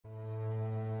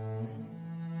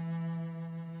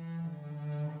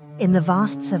In the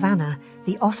vast savannah,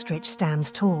 the ostrich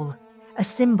stands tall, a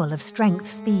symbol of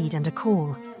strength, speed, and a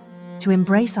call. To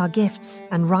embrace our gifts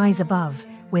and rise above,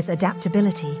 with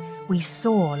adaptability, we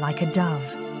soar like a dove.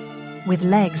 With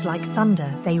legs like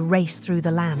thunder, they race through the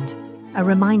land, a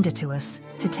reminder to us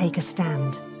to take a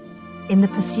stand. In the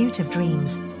pursuit of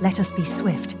dreams, let us be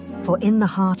swift, for in the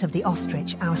heart of the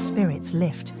ostrich our spirits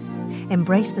lift.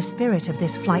 Embrace the spirit of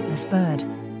this flightless bird,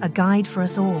 a guide for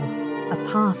us all, a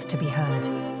path to be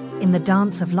heard. In the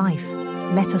dance of life,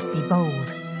 let us be bold.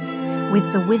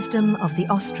 With the wisdom of the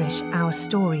ostrich, our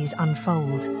stories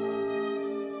unfold.